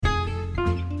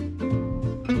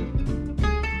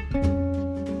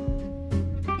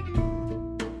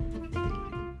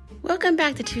Welcome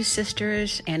back to Two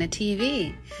Sisters and a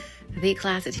TV, the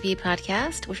classic TV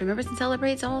podcast, which remembers and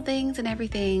celebrates all things and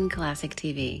everything classic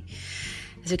TV.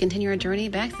 As we continue our journey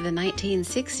back to the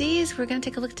 1960s, we're going to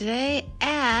take a look today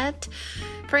at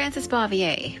Frances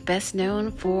Bavier, best known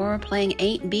for playing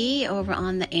Aunt Bee over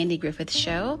on the Andy Griffith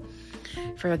Show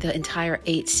for the entire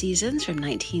 8 seasons from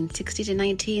 1960 to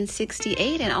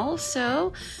 1968, and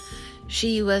also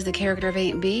she was the character of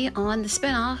Aunt Bee on the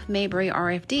spinoff Mayberry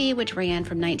RFD, which ran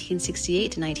from 1968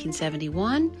 to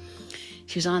 1971.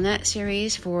 She was on that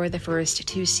series for the first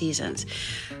 2 seasons.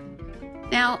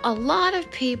 Now, a lot of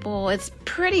people, it's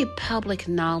pretty public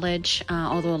knowledge,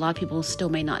 although a lot of people still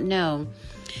may not know,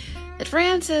 that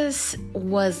Frances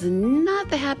was not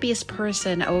the happiest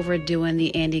person over doing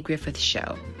the Andy Griffith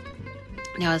Show.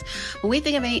 Now, when we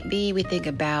think of Aunt Bee, we think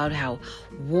about how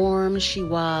warm she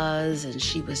was, and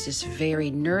she was just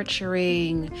very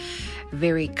nurturing,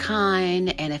 very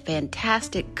kind, and a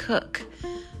fantastic cook.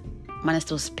 Minus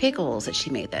those pickles that she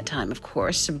made that time, of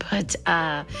course. But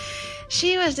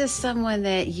she was just someone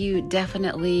that you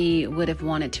definitely would have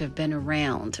wanted to have been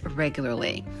around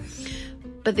regularly.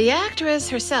 But the actress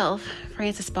herself,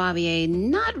 Frances Bavier,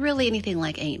 not really anything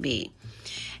like Aunt Bee.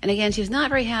 And again, she was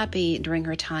not very happy during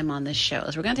her time on this show.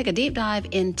 So we're going to take a deep dive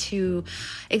into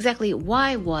exactly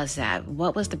why was that?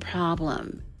 What was the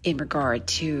problem in regard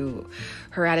to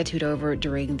her attitude over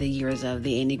during the years of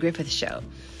the Andy Griffith Show?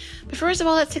 But first of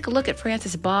all, let's take a look at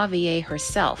Frances Bavier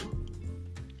herself.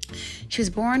 She was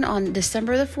born on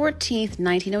December the 14th,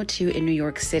 1902 in New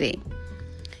York City.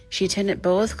 She attended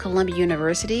both Columbia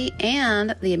University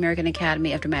and the American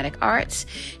Academy of Dramatic Arts.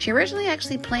 She originally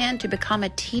actually planned to become a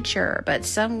teacher, but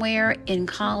somewhere in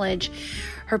college,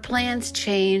 her plans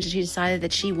changed and she decided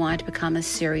that she wanted to become a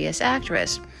serious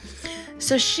actress.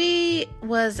 So she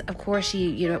was, of course,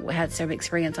 she had some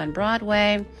experience on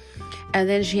Broadway, and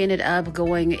then she ended up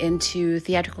going into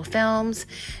theatrical films.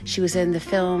 She was in the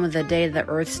film The Day the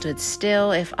Earth Stood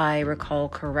Still, if I recall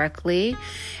correctly,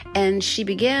 and she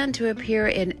began to appear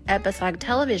in episodic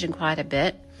television quite a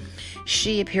bit.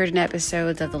 She appeared in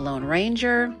episodes of The Lone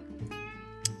Ranger,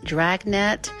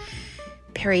 Dragnet,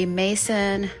 Perry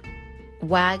Mason,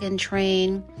 Wagon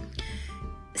Train,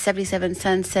 77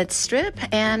 Sunset Strip,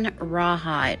 and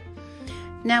Rawhide.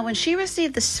 Now, when she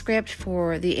received the script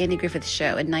for the Andy Griffith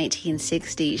Show in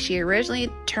 1960, she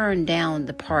originally turned down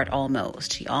the part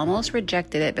almost. She almost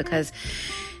rejected it because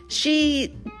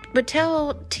she would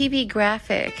tell TV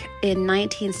Graphic in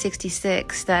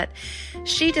 1966 that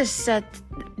she just said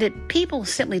that people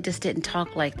simply just didn't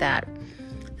talk like that.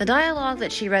 The dialogue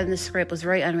that she read in the script was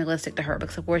very unrealistic to her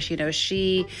because, of course,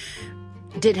 she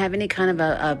didn't have any kind of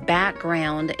a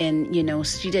background, and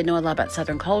she didn't know a lot about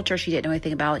Southern culture. She didn't know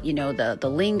anything about the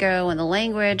lingo and the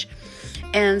language,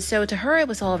 and so to her it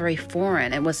was all very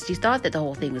foreign. She thought that the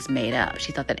whole thing was made up.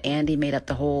 She thought that Andy made up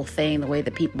the whole thing, the way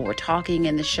that people were talking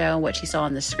in the show, what she saw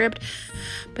in the script.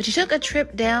 But she took a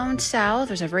trip down south.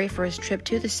 It was her very first trip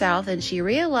to the South, and she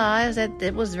realized that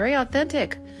it was very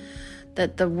authentic,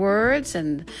 that the words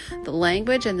and the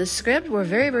language and the script were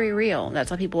very, very real. That's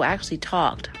how people actually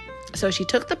talked. So she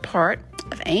took the part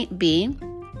of Aunt Bee,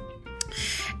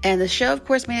 and the show, of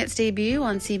course, made its debut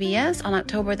on CBS on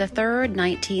October the 3rd,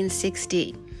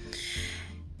 1960.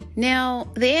 Now,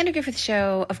 the Andy Griffith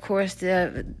Show, of course,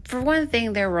 for one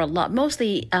thing, there were a lot, it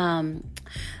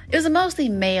was a mostly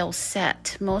male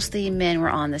set. Mostly men were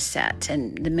on the set,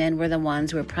 and the men were the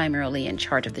ones who were primarily in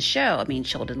charge of the show. I mean,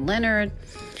 Sheldon Leonard,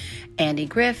 Andy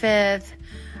Griffith,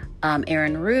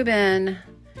 Aaron Rubin,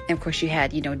 and of course you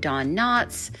had, Don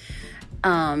Knotts,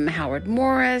 Howard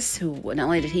Morris, who not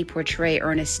only did he portray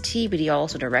Ernest T, but he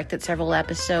also directed several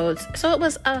episodes. So it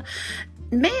was a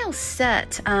male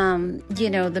set.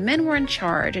 The men were in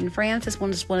charge, and Frances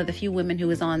was one of the few women who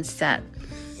was on set.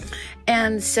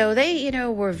 And so they,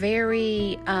 were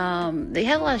very, they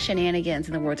had a lot of shenanigans,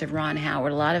 in the words of Ron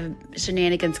Howard, a lot of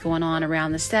shenanigans going on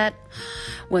around the set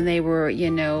when they were,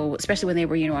 especially when they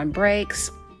were, on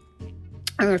breaks.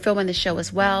 And we were filming the show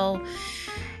as well.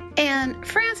 And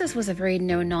Frances was a very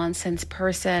no-nonsense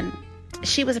person.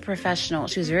 She was a professional.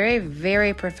 She was very,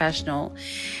 very professional.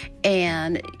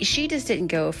 And she just didn't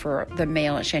go for the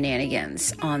male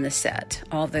shenanigans on the set.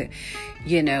 All the,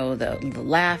 the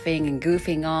laughing and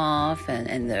goofing off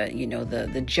and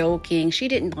the joking. She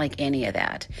didn't like any of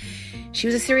that. She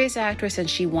was a serious actress, and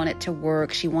she wanted to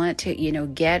work. She wanted to,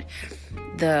 get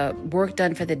the work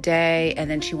done for the day,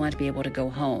 and then she wanted to be able to go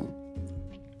home.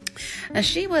 Now,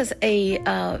 she was a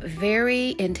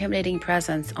very intimidating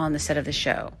presence on the set of the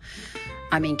show.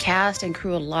 I mean, cast and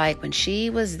crew alike, when she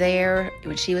was there,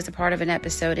 when she was a part of an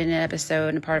episode, and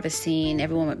a part of a scene,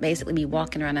 everyone would basically be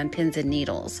walking around on pins and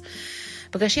needles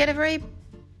because she was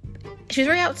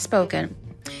very outspoken,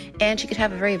 and she could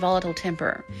have a very volatile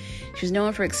temper. She was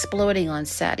known for exploding on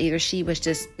set. Either she was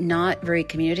just not very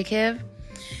communicative,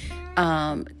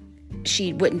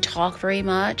 she wouldn't talk very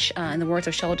much. In the words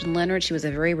of Sheldon Leonard, she was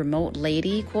a very remote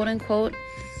lady, quote unquote.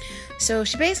 So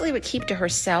she basically would keep to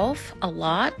herself a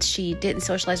lot. She didn't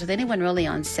socialize with anyone really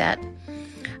on set.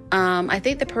 I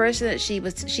think the person that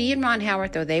she and Ron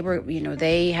Howard, though,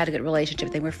 they had a good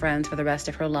relationship. They were friends for the rest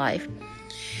of her life.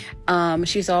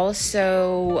 She's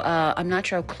also, I'm not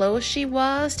sure how close she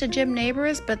was to Jim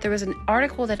Nabors, but there was an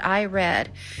article that I read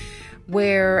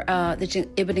where it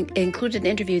included an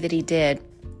interview that he did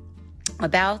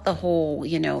about the whole,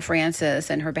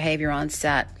 Frances and her behavior on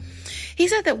set. He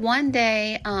said that one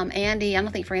day, Andy, I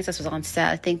don't think Frances was on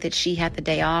set. I think that she had the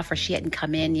day off, or she hadn't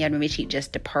come in yet. Maybe she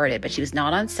just departed, but she was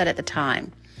not on set at the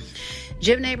time.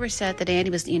 Jim Nabors said that Andy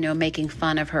was, making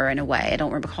fun of her in a way. I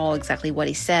don't recall exactly what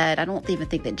he said. I don't even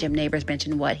think that Jim Nabors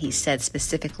mentioned what he said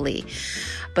specifically,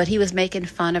 but he was making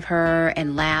fun of her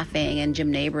and laughing. And Jim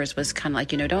Nabors was kind of like,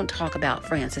 don't talk about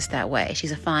Frances that way.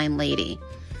 She's a fine lady.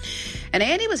 And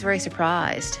Andy was very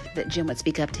surprised that Jim would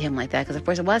speak up to him like that, because of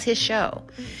course it was his show.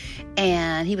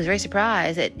 And he was very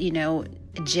surprised that,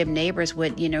 Jim Nabors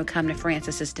would, come to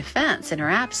Frances's defense in her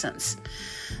absence.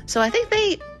 So I think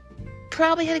they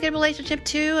probably had a good relationship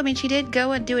too. I mean, she did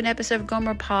go and do an episode of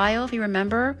Gomer Pyle, if you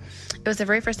remember. It was the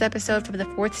very first episode from the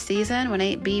 4th season when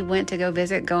 8B went to go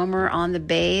visit Gomer on the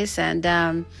base. And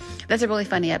that's a really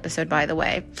funny episode, by the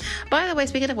way. By the way,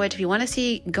 speaking of which, if you want to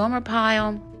see Gomer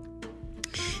Pyle,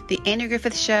 The Andy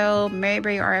Griffith Show,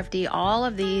 Mayberry RFD, all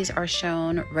of these are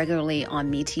shown regularly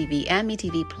on MeTV and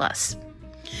MeTV Plus.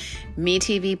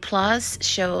 MeTV Plus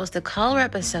shows the color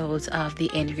episodes of The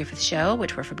Andy Griffith Show,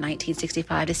 which were from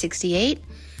 1965 to 68.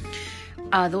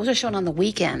 Those are shown on the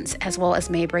weekends, as well as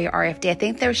Mayberry RFD. I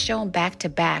think they're shown back to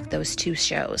back, those two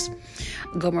shows.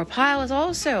 Gomer Pyle is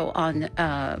also on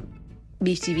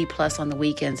MeTV Plus on the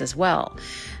weekends as well.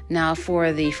 Now,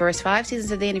 for the first 5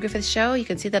 seasons of The Andy Griffith Show, you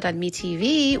can see that on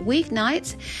MeTV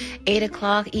weeknights, 8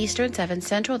 o'clock Eastern, 7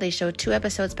 Central. They show 2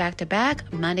 episodes back to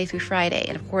back, Monday through Friday.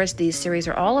 And of course, these series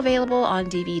are all available on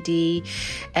DVD,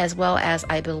 as well as,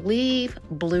 I believe,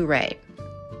 Blu-ray.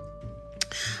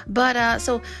 But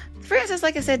so Frances,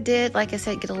 like I said,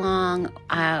 get along.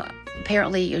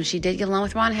 Apparently, she did get along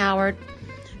with Ron Howard,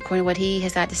 according to what he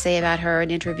has had to say about her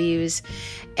in interviews.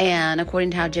 And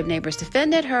according to how Jim Nabors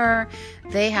defended her,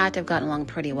 they had to have gotten along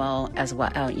pretty well as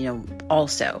well,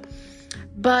 also.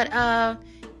 But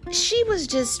she was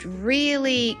just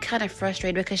really kind of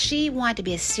frustrated because she wanted to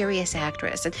be a serious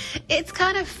actress. And it's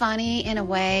kind of funny in a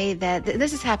way that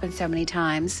this has happened so many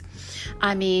times.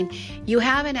 I mean, you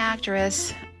have an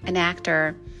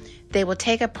actor, they will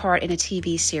take a part in a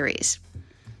TV series.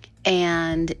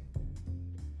 And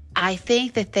I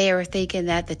think that they are thinking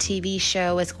that the TV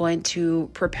show is going to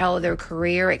propel their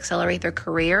career, accelerate their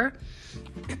career.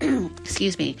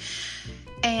 Excuse me.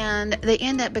 And they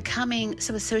end up becoming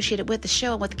so associated with the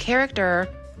show and with the character,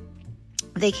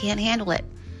 they can't handle it.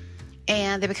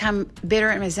 And they become bitter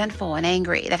and resentful and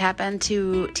angry. That happened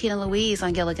to Tina Louise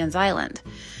on Gilligan's Island.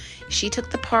 She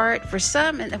took the part for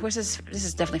some, and of course this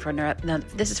is definitely for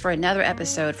another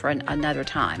episode for another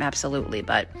time, absolutely.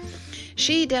 But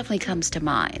she definitely comes to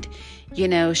mind.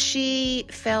 She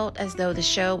felt as though the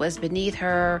show was beneath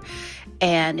her,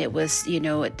 and it was, it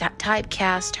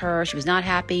typecast her. She was not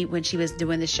happy when she was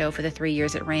doing the show for the 3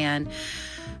 years it ran.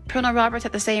 Colonel Roberts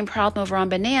had the same problem over on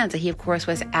Bonanza. He, of course,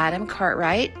 was Adam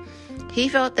Cartwright. He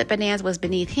felt that Bonanza was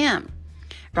beneath him.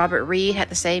 Robert Reed had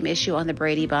the same issue on the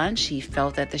Brady Bunch. He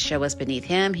felt that the show was beneath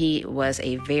him. He was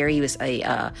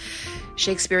a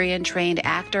Shakespearean trained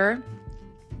actor.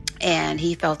 And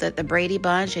he felt that the Brady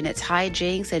Bunch and its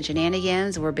hijinks and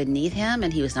shenanigans were beneath him,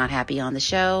 and he was not happy on the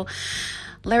show.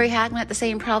 Larry Hagman had the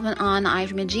same problem on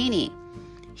Ivan and Jeannie.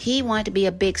 He wanted to be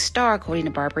a big star, according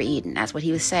to Barbara Eden. That's what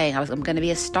he was saying. I'm going to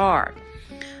be a star.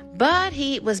 But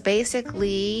he was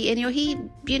basically, and he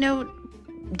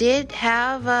did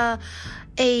have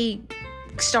a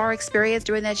star experience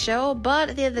during that show. But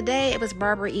at the end of the day, it was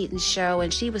Barbara Eden's show,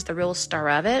 and she was the real star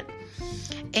of it.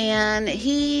 And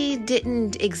he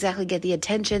didn't exactly get the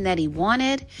attention that he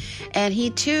wanted. And he,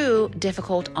 too,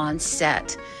 difficult on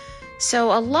set.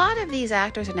 So a lot of these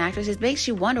actors and actresses, it makes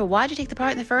you wonder, why did you take the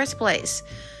part in the first place?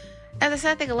 As I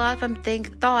said, I think a lot of them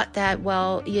thought that,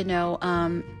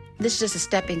 this is just a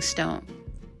stepping stone.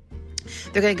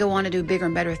 They're going to go on to do bigger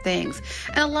and better things.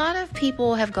 And a lot of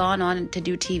people have gone on to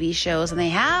do TV shows, and they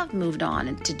have moved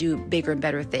on to do bigger and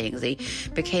better things. They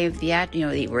became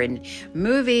they were in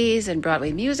movies and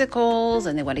Broadway musicals,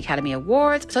 and they won Academy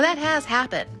Awards. So that has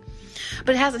happened.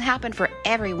 but it hasn't happened for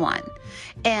everyone.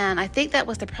 And I think that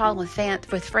was the problem with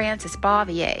Frances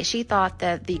Bavier. She thought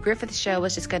that the Griffith show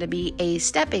was just going to be a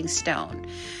stepping stone.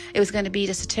 It was going to be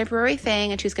just a temporary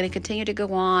thing, and she was going to continue to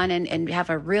go on and have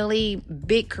a really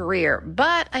big career.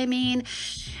 But, I mean,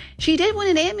 she did win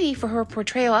an Emmy for her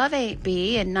portrayal of Aunt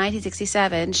Bee in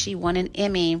 1967. She won an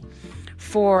Emmy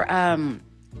for,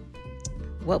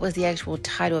 what was the actual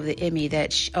title of the Emmy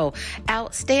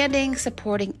Outstanding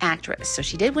Supporting Actress. So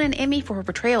she did win an Emmy for her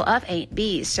portrayal of Aunt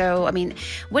Bee. So, I mean,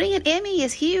 winning an Emmy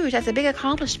is huge. That's a big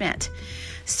accomplishment.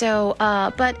 So,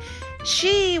 but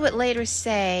she would later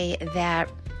say that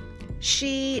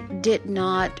she did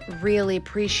not really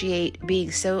appreciate being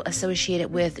so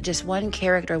associated with just one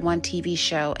character, one TV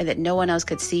show, and that no one else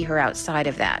could see her outside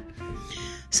of that.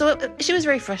 So she was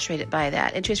very frustrated by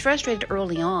that. And she was frustrated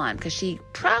early on because she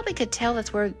probably could tell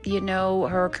that's where,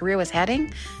 her career was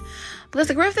heading. Because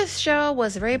the Griffith show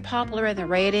was very popular in the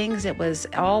ratings. It was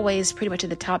always pretty much in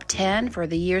the top 10 for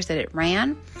the years that it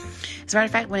ran. As a matter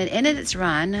of fact, when it ended its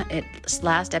run, its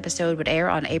last episode would air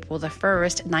on April the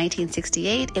 1st,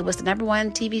 1968. It was the number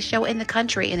one TV show in the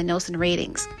country in the Nielsen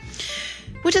ratings.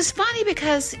 Which is funny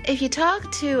because if you go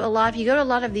to a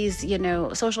lot of these,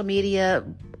 social media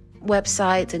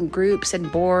websites and groups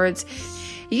and boards,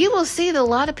 you will see that a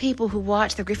lot of people who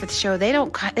watch the Griffith show, they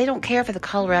don't care for the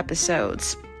color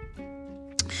episodes.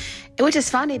 Which is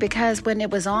funny because when it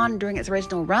was on during its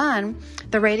original run,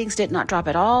 the ratings did not drop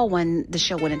at all when the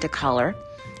show went into color.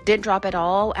 Didn't drop at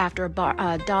all after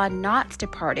Don Knotts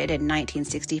departed in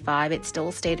 1965. It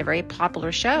still stayed a very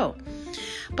popular show.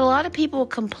 But a lot of people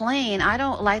complain, I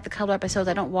don't like the color episodes,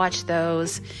 I don't watch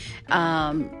those.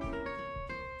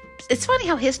 It's funny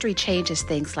how history changes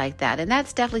things like that, and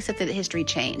that's definitely something that history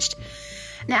changed.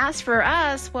 Now, as for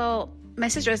us, well, my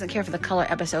sister doesn't care for the color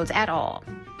episodes at all.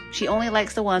 She only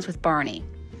likes the ones with Barney.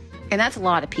 And that's a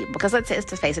lot of people, because let's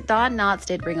face it, Don Knotts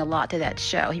did bring a lot to that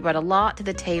show. He brought a lot to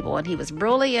the table, and he was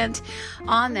brilliant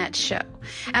on that show.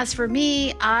 As for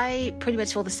me, I pretty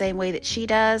much feel the same way that she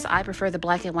does. I prefer the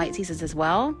black and white seasons as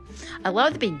well. I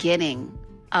love the beginning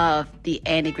of the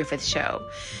Andy Griffith show,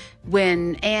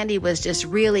 when Andy was just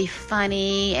really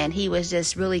funny and he was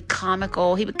just really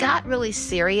comical. He got really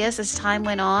serious as time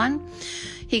went on.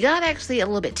 He got actually a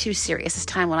little bit too serious as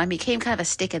time went on. He became kind of a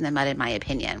stick in the mud, in my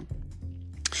opinion.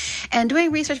 And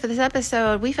doing research for this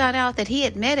episode, we found out that he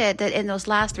admitted that in those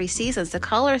last 3 seasons, the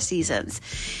color seasons,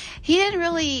 he didn't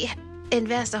really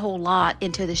invest a whole lot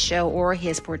into the show or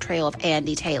his portrayal of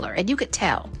Andy Taylor. And you could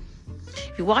tell.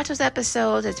 If you watch those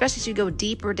episodes, especially as you go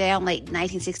deeper down, late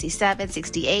 1967,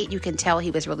 68, you can tell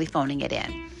he was really phoning it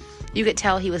in. You could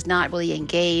tell he was not really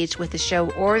engaged with the show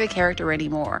or the character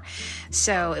anymore.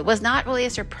 So it was not really a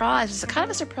surprise. It was kind of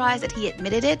a surprise that he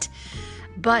admitted it,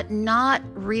 but not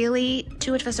really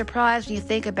too much of a surprise when you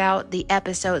think about the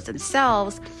episodes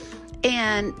themselves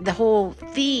and the whole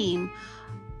theme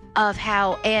of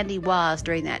how Andy was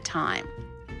during that time.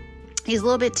 He's a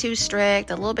little bit too strict,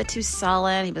 a little bit too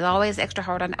sullen. He was always extra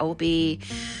hard on Opie.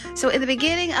 So in the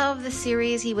beginning of the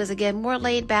series, he was, again, more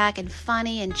laid back and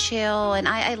funny and chill. And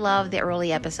I love the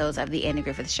early episodes of the Andy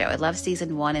Griffith Show. I love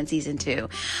season 1 and season 2.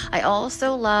 I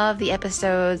also love the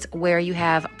episodes where you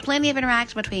have plenty of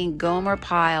interaction between Gomer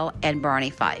Pyle and Barney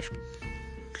Fife.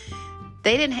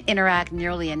 They didn't interact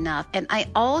nearly enough. And I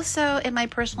also, in my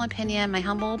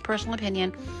humble personal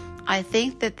opinion, I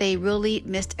think that they really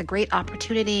missed a great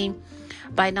opportunity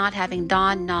by not having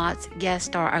Don Knotts guest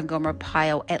star on Gomer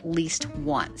Pyle at least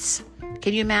once.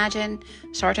 Can you imagine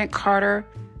Sergeant Carter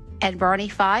and Barney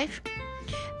Fife?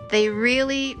 They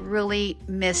really, really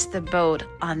missed the boat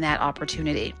on that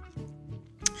opportunity.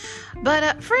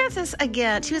 But Frances,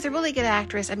 again, she was a really good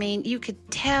actress. I mean, you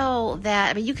could tell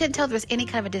that, you couldn't tell there was any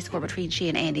kind of a discord between she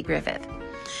and Andy Griffith.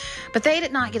 But they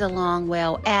did not get along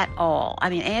well at all. I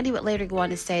mean, Andy would later go on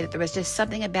to say that there was just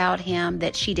something about him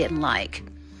that she didn't like.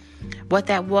 What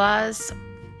that was,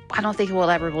 I don't think we'll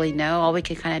ever really know. All we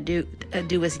can kind of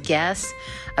do is guess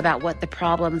about what the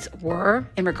problems were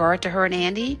in regard to her and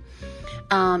Andy.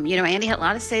 Andy had a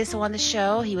lot to say so on the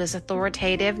show. He was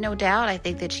authoritative, no doubt. I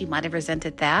think that she might have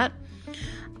resented that.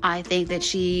 I think that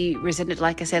she resented,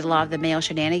 like I said, a lot of the male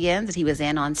shenanigans that he was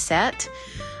in on set.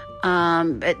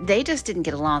 But they just didn't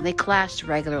get along. They clashed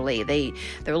regularly. The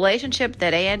relationship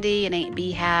that Andy and Aunt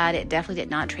Bee had, it definitely did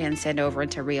not transcend over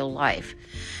into real life.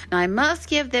 Now, I must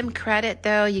give them credit,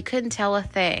 though. You couldn't tell a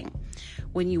thing.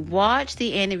 When you watch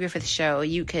the Andy Griffith Show,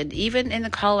 you could, even in the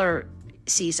color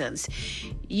seasons,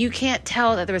 you can't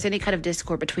tell that there was any kind of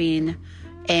discord between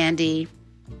Andy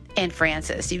and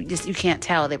Frances. You can't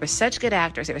tell. They were such good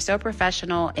actors. They were so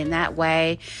professional in that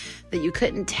way that you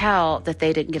couldn't tell that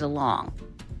they didn't get along.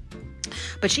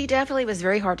 But she definitely was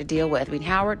very hard to deal with. I mean,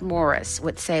 Howard Morris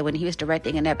would say when he was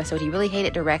directing an episode, he really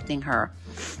hated directing her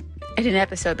in an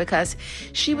episode because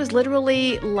she was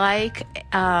literally like,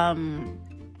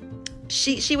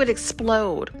 she would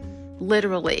explode,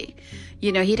 literally.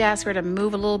 You know, he'd ask her to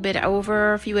move a little bit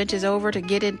over, a few inches over to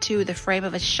get into the frame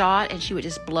of a shot, and she would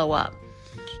just blow up.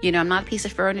 You know, I'm not a piece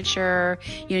of furniture.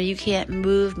 You know, you can't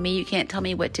move me. You can't tell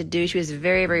me what to do. She was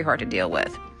very, very hard to deal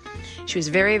with. She was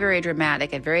very, very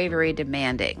dramatic and very, very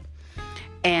demanding.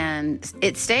 And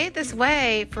it stayed this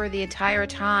way for the entire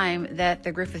time that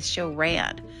the Griffith show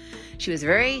ran. She was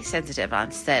very sensitive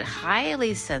on set,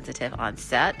 highly sensitive on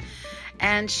set.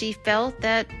 And she felt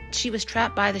that she was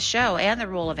trapped by the show and the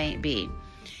role of Aunt Bee.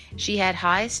 She had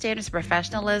high standards of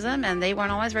professionalism, and they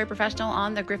weren't always very professional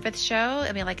on the Griffith show.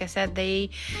 I mean, like I said, they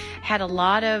had a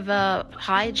lot of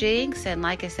hijinks and,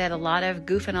 like I said, a lot of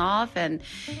goofing off and,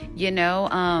 you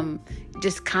know,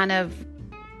 just kind of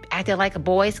acted like a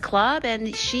boys' club.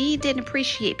 And she didn't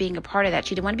appreciate being a part of that.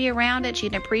 She didn't want to be around it. She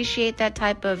didn't appreciate that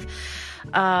type of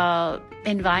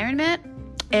environment.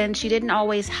 And she didn't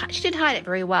hide it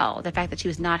very well, the fact that she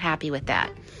was not happy with that.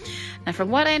 Now,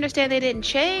 from what I understand, they didn't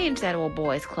change that old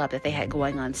boys club that they had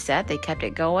going on set. They kept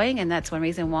it going, and that's one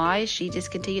reason why she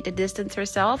just continued to distance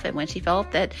herself. And when she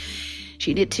felt that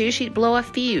she needed to, she'd blow a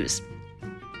fuse.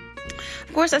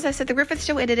 Of course, as I said, the Griffith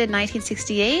show ended in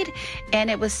 1968, and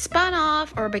it was spun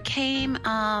off or became,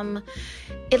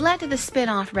 it led to the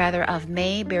spin-off, rather, of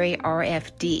Mayberry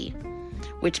RFD,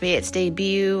 which made its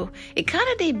debut. It kind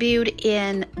of debuted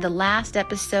in the last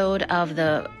episode of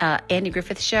the Andy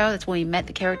Griffith show. That's when we met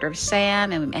the character of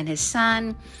Sam and his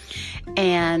son.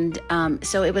 And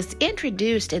so it was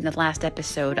introduced in the last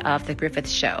episode of the Griffith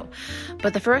show.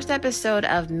 But the first episode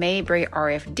of Mayberry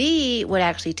RFD would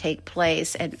actually take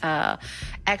place and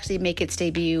actually make its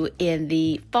debut in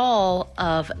the fall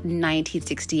of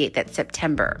 1968, that's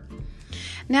September.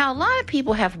 Now, a lot of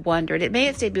people have wondered, it made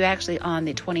its debut actually on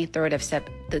the 23rd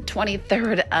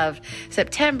of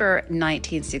September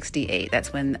 1968.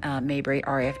 That's when Mayberry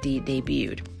RFD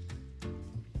debuted.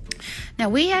 Now,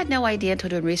 we had no idea until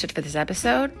doing research for this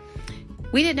episode.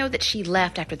 We didn't know that she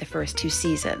left after the first 2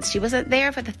 seasons. She wasn't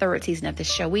there for the 3rd season of the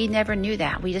show. We never knew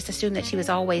that. We just assumed that she was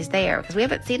always there because we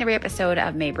haven't seen every episode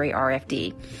of Mayberry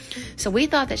RFD. So we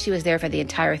thought that she was there for the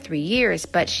entire 3 years,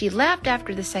 but she left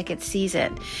after the 2nd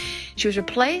season. She was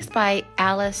replaced by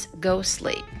Alice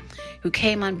Ghostly, who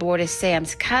came on board as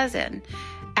Sam's cousin,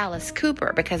 Alice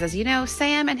Cooper, because as you know,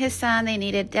 Sam and his son,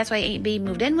 that's why Aunt Bee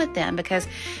moved in with them, because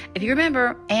if you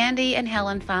remember, Andy and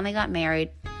Helen finally got married,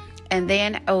 and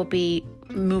then Opie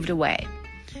moved away.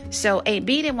 So Aunt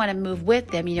Bee didn't want to move with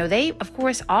them. You know, they, of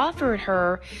course, offered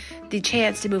her the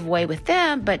chance to move away with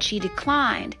them, but she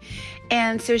declined.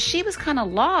 And so she was kind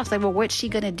of lost. Like, well, what's she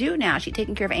going to do now? She'd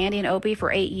taken care of Andy and Opie for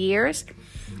 8 years,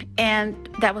 and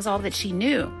that was all that she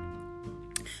knew.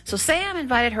 So Sam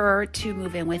invited her to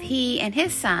move in with he and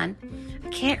his son. I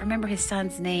can't remember his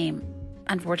son's name,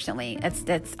 unfortunately.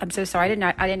 I'm so sorry.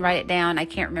 I didn't write it down. I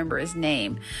can't remember his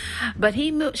name. But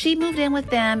she moved in with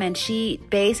them, and she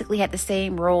basically had the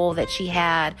same role that she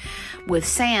had with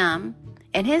Sam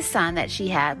and his son that she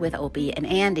had with Opie and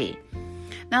Andy.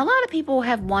 Now, a lot of people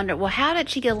have wondered, well, how did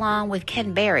she get along with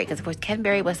Ken Berry? Because, of course, Ken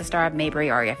Berry was the star of Mayberry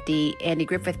RFD. Andy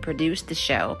Griffith produced the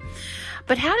show.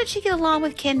 But how did she get along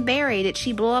with Ken Berry? Did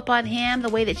she blow up on him the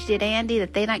way that she did Andy?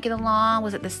 Did they not get along?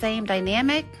 Was it the same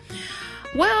dynamic?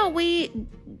 Well, we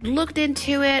looked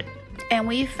into it, and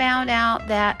we found out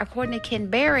that, according to Ken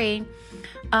Berry,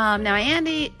 now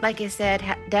Andy, like I said,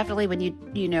 definitely when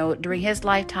you know, during his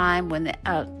lifetime, when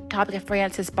the topic of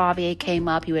Frances Bavier came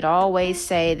up, he would always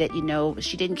say that, you know,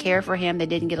 she didn't care for him, they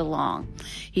didn't get along.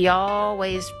 He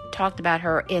always talked about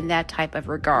her in that type of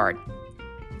regard.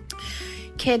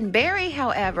 Ken Berry,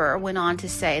 however, went on to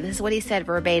say, this is what he said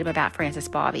verbatim about Frances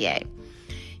Bavier.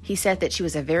 He said that she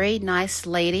was a very nice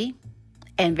lady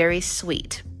and very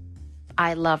sweet.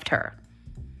 I loved her.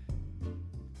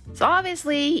 So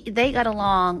obviously they got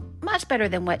along much better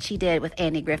than what she did with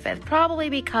Andy Griffith, probably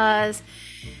because,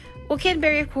 well, Ken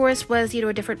Berry, of course, was, you know,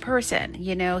 a different person.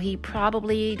 You know, he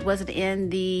probably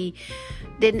didn't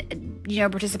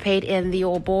participate in the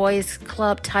old boys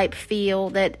club type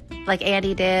feel that like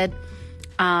Andy did.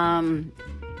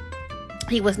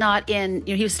 He was not in,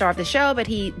 you know, he was the star of the show, but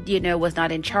he, you know, was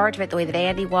not in charge of it the way that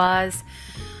Andy was.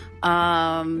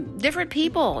 Different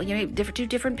people, you know, two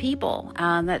different people,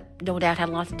 that no doubt had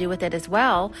a lot to do with it as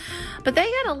well. But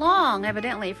they got along,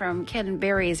 evidently, from Ken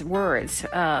Berry's words,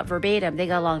 verbatim, they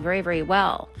got along very, very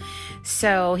well.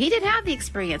 So he didn't have the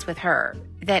experience with her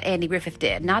that Andy Griffith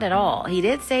did, not at all. He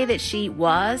did say that she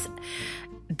was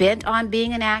bent on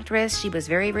being an actress. She was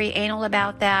very, very anal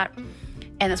about that.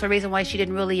 And that's the reason why she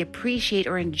didn't really appreciate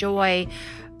or enjoy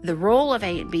the role of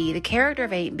Aunt Bee, the character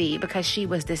of Aunt Bee, because she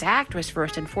was this actress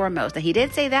first and foremost. Now, he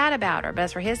did say that about her, but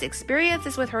as for his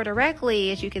experiences with her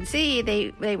directly, as you can see,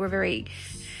 it was very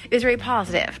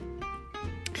positive.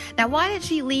 Now, why did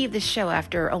she leave the show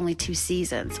after only 2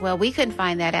 seasons? Well, we couldn't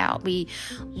find that out. We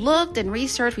looked and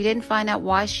researched. We didn't find out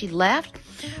why she left.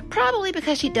 Probably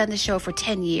because she'd done the show for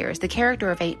 10 years, the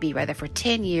character of Aunt Bee, rather, for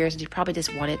 10 years, and she probably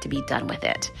just wanted to be done with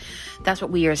it. That's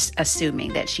what we are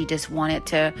assuming, that she just wanted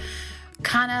to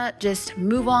kind of just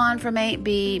move on from Aunt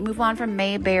Bee, move on from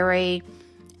Mayberry,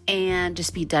 and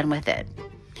just be done with it.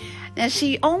 Now,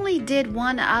 she only did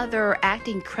one other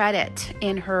acting credit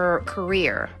in her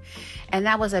career, and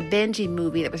that was a Benji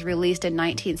movie that was released in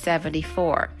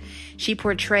 1974. She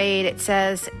portrayed, it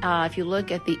says, if you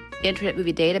look at the Internet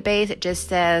Movie Database, it just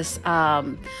says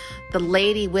the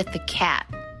lady with the cat.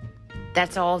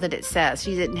 That's all that it says.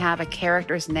 She didn't have a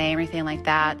character's name or anything like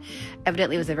that.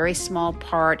 Evidently, it was a very small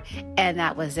part, and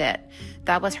that was it.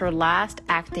 That was her last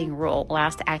acting role,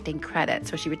 last acting credit.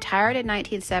 So she retired in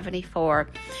 1974,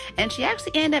 and she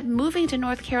actually ended up moving to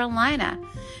North Carolina.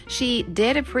 She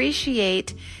did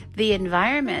appreciate the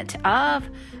environment of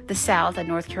the South and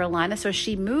North Carolina, so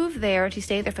she moved there, and she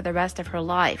stayed there for the rest of her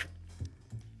life.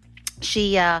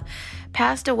 She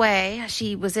passed away.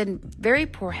 She was in very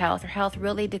poor health. Her health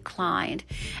really declined.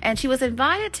 And she was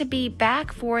invited to be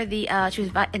back for she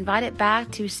was invited back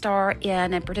to star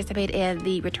in and participate in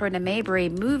the Return to Mayberry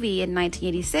movie in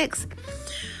 1986.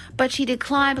 But she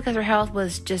declined because her health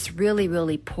was just really,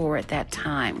 really poor at that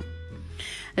time.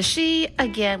 She,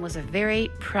 again, was a very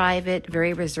private,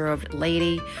 very reserved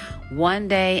lady. One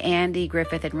day, Andy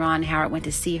Griffith and Ron Howard went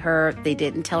to see her. They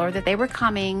didn't tell her that they were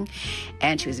coming,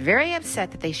 and she was very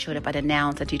upset that they showed up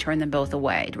unannounced, and she turned them both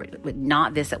away, would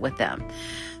not visit with them.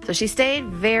 So she stayed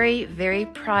very, very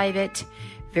private,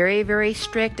 very, very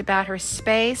strict about her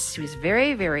space. She was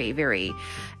very, very, very,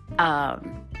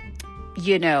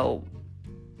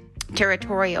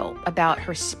 territorial about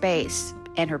her space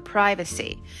and her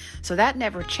privacy. So that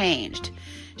never changed.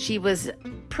 She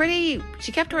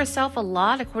kept to herself a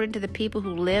lot, according to the people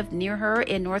who lived near her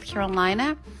in North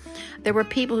Carolina. There were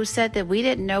people who said that we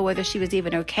didn't know whether she was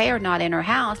even okay or not in her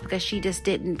house because she just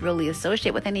didn't really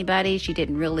associate with anybody. She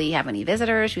didn't really have any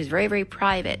visitors. She was very, very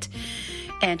private,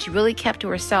 and she really kept to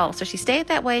herself. So she stayed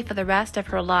that way for the rest of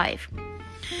her life.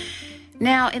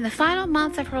 Now, in the final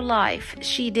months of her life,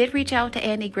 she did reach out to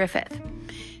Andy Griffith.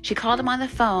 She called him on the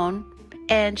phone,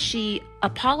 and she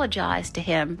apologized to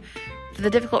him for the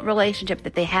difficult relationship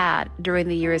that they had during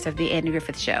the years of the Andy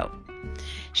Griffith Show.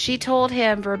 She told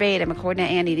him verbatim, according to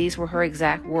Andy, these were her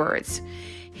exact words.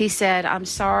 He said, "I'm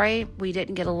sorry we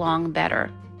didn't get along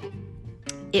better.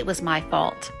 It was my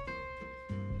fault."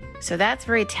 So that's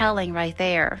very telling right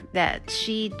there, that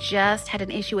she just had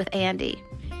an issue with Andy.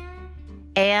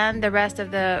 And the rest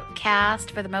of the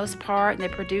cast, for the most part, and the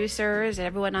producers and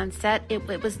everyone on set,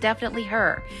 it was definitely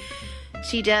her.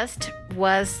 She just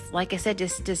was, like I said,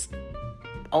 just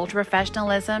ultra professional,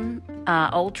 just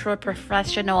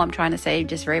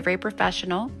very, very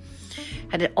professional.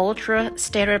 Had an ultra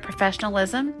standard of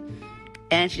professionalism,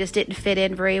 and she just didn't fit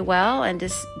in very well and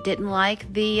just didn't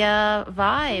like the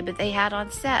vibe that they had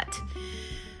on set.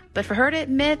 But for her to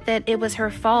admit that it was her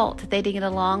fault that they didn't get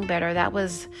along better, that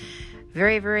was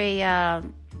very, very,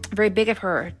 very big of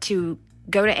her to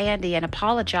go to Andy and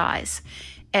apologize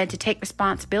and to take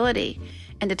responsibility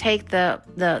and to take the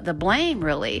blame,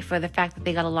 really, for the fact that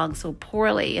they got along so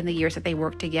poorly in the years that they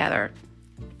worked together.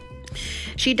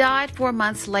 She died 4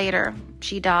 months later.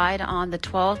 She died on the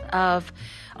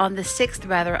 6th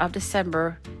of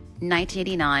December,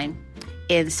 1989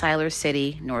 in Siler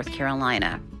City, North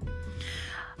Carolina.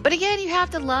 But again, you have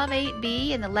to love Aunt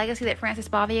Bee and the legacy that Frances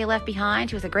Bavier left behind.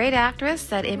 She was a great actress.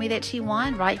 That Emmy that she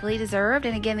won, rightfully deserved.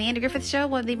 And again, the Andy Griffith Show,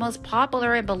 one of the most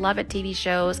popular and beloved TV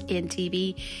shows in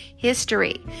TV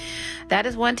history. That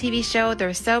is one TV show.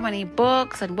 There's so many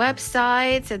books and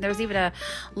websites, and there's even an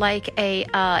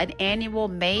annual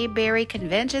Mayberry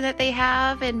convention that they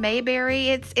have in Mayberry.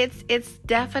 It's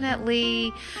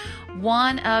definitely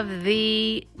one of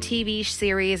the TV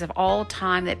series of all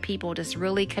time that people just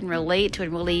really can relate to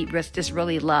and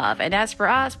really love. And as for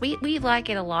us, we like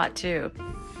it a lot too.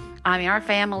 I mean, our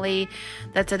family,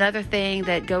 that's another thing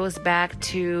that goes back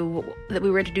to, that we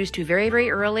were introduced to very,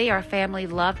 very early. Our family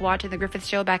loved watching the Griffith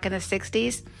Show back in the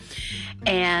 60s.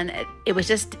 And it was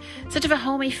just such of a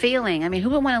homey feeling. I mean, who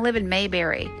would want to live in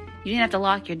Mayberry? You didn't have to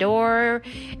lock your door.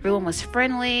 Everyone was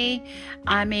friendly.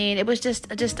 I mean, it was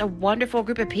just a wonderful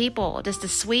group of people, just a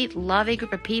sweet, loving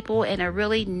group of people in a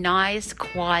really nice,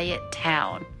 quiet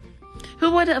town.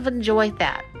 Who would have enjoyed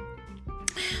that?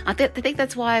 I think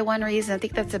that's why one reason, I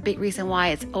think that's a big reason why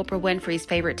it's Oprah Winfrey's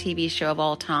favorite TV show of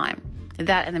all time.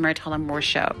 That and the Mary Tyler Moore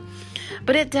Show.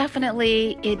 But it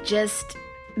just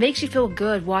makes you feel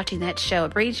good watching that show.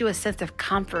 It brings you a sense of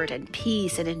comfort and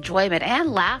peace and enjoyment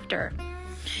and laughter.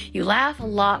 You laugh a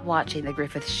lot watching the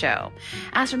Griffith show.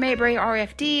 As for Mayberry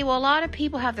RFD, well, a lot of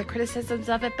people have their criticisms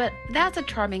of it, but that's a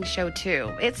charming show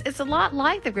too. It's a lot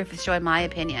like the Griffith show in my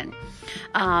opinion.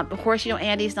 Of course,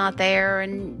 Andy's not there,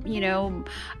 and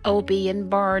Opie and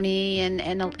Barney and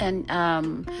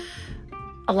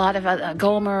a lot of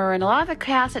Gomer and a lot of the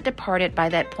cast that departed by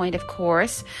that point, of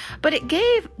course. But it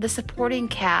gave the supporting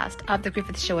cast of the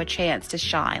Griffith show a chance to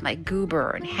shine, like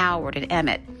Goober and Howard and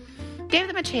Emmett. Gave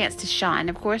them a chance to shine.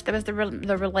 Of course, there was the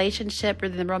relationship or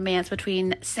the romance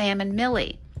between Sam and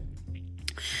Millie.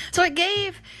 So it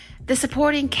gave the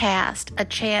supporting cast a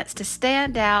chance to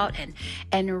stand out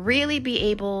and really be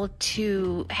able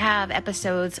to have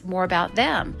episodes more about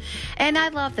them. And I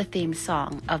love the theme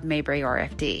song of Mayberry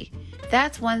RFD.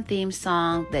 That's one theme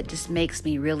song that just makes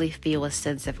me really feel a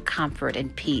sense of comfort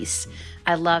and peace.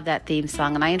 I love that theme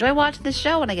song, and I enjoy watching the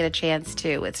show when I get a chance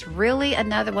to. It's really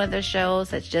another one of those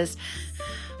shows that's just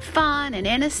fun and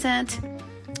innocent,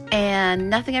 and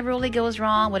nothing ever really goes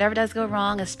wrong. Whatever does go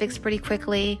wrong is fixed pretty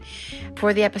quickly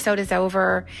before the episode is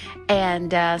over.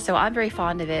 And so I'm very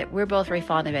fond of it. We're both very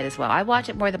fond of it as well. I watch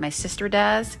it more than my sister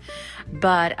does,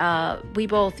 but we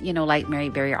both, like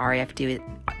Mayberry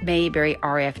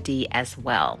RFD as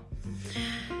well.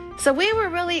 So we were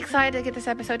really excited to get this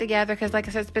episode together because, like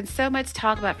I said, it's been so much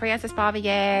talk about Frances Bobbier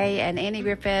and Andy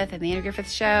Griffith and the Andy Griffith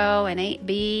Show and Aunt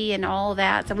B and all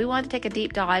that. So we wanted to take a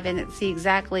deep dive in and see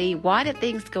exactly why did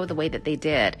things go the way that they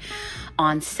did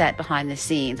on set behind the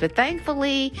scenes. But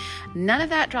thankfully, none of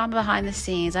that drama behind the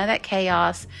scenes, none of that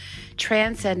chaos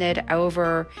transcended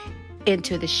over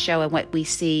into the show and what we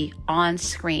see on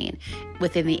screen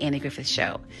within the Andy Griffith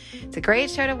Show. It's a great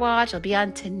show to watch. It'll be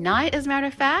on tonight, as a matter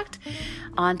of fact,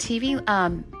 on TV,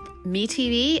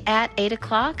 MeTV at 8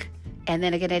 o'clock, and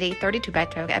then again at 8:30, 2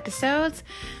 back-to-back episodes.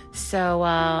 So,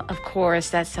 of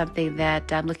course, that's something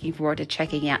that I'm looking forward to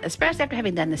checking out, especially after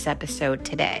having done this episode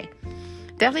today.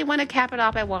 Definitely want to cap it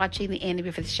off by watching the Andy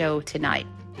Griffith Show tonight.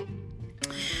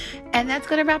 And that's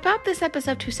going to wrap up this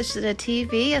episode of Two Sisters of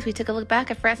TV as we took a look back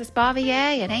at Frances Bobbier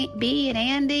and Aunt B and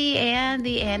Andy and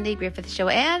the Andy Griffith Show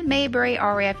and Mayberry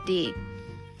RFD.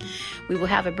 We will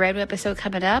have a brand new episode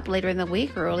coming up later in the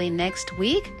week or early next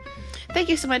week. Thank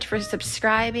you so much for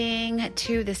subscribing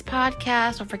to this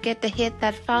podcast. Don't forget to hit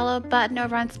that follow button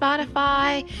over on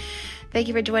Spotify. Thank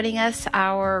you for joining us,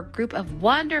 our group of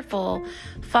wonderful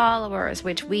followers,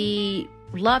 which we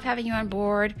love having you on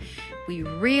board. We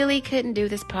really couldn't do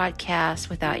this podcast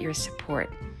without your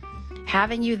support.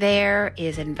 Having you there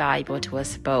is invaluable to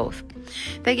us both.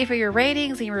 Thank you for your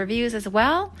ratings and your reviews as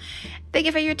well. Thank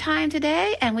you for your time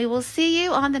today, and we will see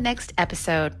you on the next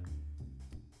episode.